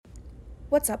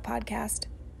What's up, podcast?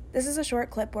 This is a short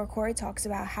clip where Corey talks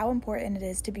about how important it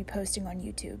is to be posting on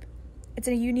YouTube. It's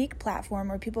a unique platform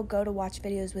where people go to watch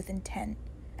videos with intent,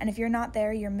 and if you're not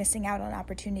there, you're missing out on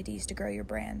opportunities to grow your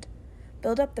brand.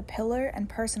 Build up the pillar and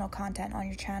personal content on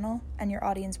your channel, and your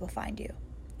audience will find you.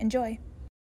 Enjoy!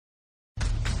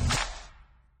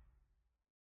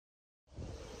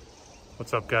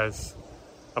 What's up, guys?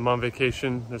 I'm on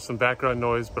vacation. There's some background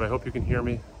noise, but I hope you can hear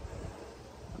me.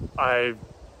 I've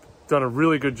done a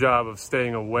really good job of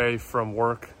staying away from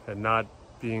work and not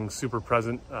being super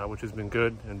present, which has been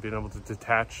good, and being able to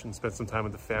detach and spend some time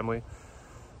with the family.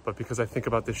 But because I think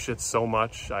about this shit so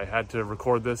much, I had to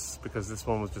record this because this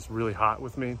one was just really hot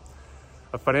with me.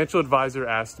 A financial advisor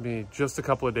asked me just a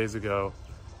couple of days ago,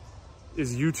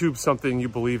 is YouTube something you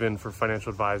believe in for financial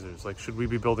advisors? Like, should we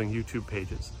be building YouTube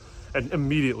pages? And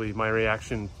immediately my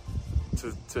reaction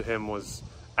to him was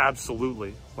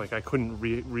absolutely. Like, I couldn't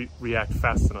react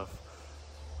fast enough.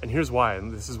 And here's why,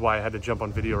 and this is why I had to jump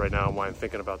on video right now and why I'm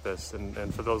thinking about this.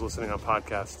 And for those listening on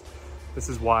podcast, this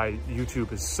is why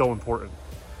YouTube is so important.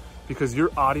 Because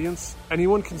your audience,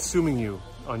 anyone consuming you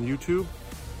on YouTube,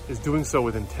 is doing so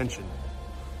with intention.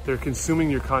 They're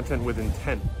consuming your content with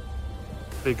intent.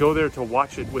 They go there to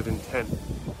watch it with intent.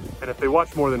 And if they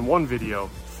watch more than one video,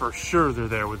 for sure they're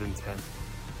there with intent,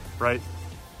 right?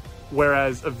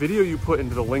 Whereas a video you put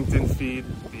into the LinkedIn feed,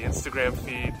 the Instagram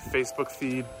feed, Facebook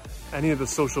feed, any of the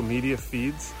social media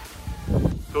feeds,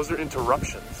 those are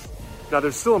interruptions. Now,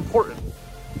 they're still important.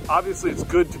 Obviously, it's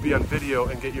good to be on video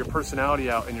and get your personality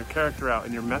out and your character out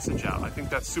and your message out. I think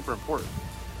that's super important,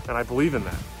 and I believe in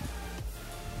that.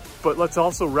 But let's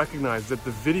also recognize that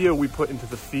the video we put into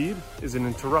the feed is an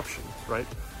interruption, right?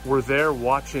 We're there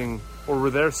watching, or we're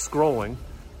there scrolling,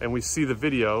 and we see the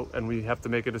video and we have to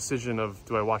make a decision of,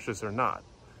 do I watch this or not,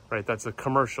 right? That's a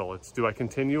commercial. It's, do I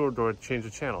continue or do I change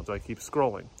the channel? Do I keep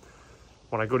scrolling?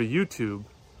 When I go to YouTube,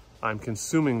 I'm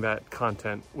consuming that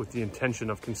content with the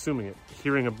intention of consuming it,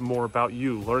 hearing more about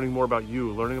you, learning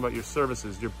about your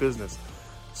services, your business.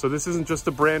 So this isn't just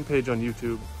a brand page on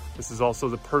YouTube. This is also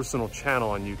the personal channel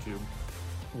on YouTube.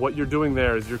 What you're doing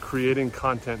there is you're creating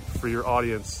content for your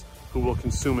audience who will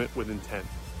consume it with intent.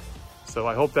 So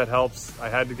I hope that helps. I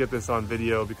had to get this on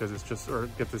video because it's just, or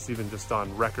get this even just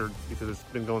on record because it's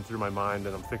been going through my mind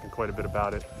and I'm thinking quite a bit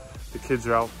about it. The kids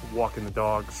are out walking the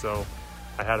dog, so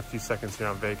I had a few seconds here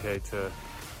on vacay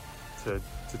to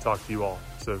talk to you all.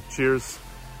 So cheers.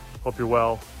 Hope you're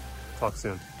well. Talk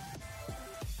soon.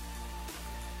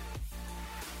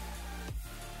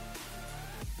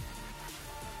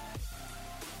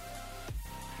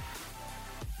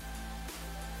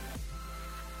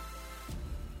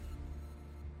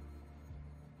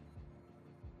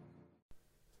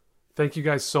 Thank you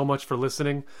guys so much for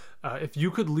listening. If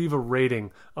you could leave a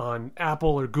rating on Apple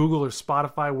or Google or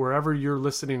Spotify, wherever you're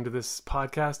listening to this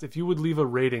podcast, if you would leave a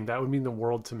rating, that would mean the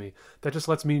world to me. That just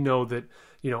lets me know that,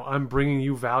 I'm bringing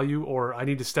you value or I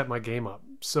need to step my game up.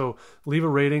 So leave a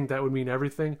rating. That would mean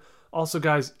everything. Also,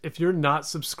 guys, if you're not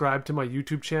subscribed to my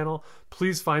YouTube channel,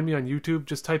 please find me on YouTube.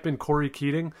 Just type in Corey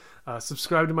Keating.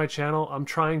 Subscribe to my channel. I'm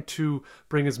trying to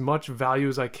bring as much value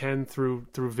as I can through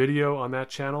video on that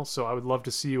channel, so I would love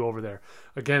to see you over there.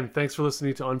 Again, thanks for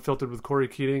listening to Unfiltered with Corey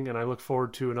Keating, and I look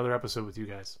forward to another episode with you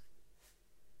guys.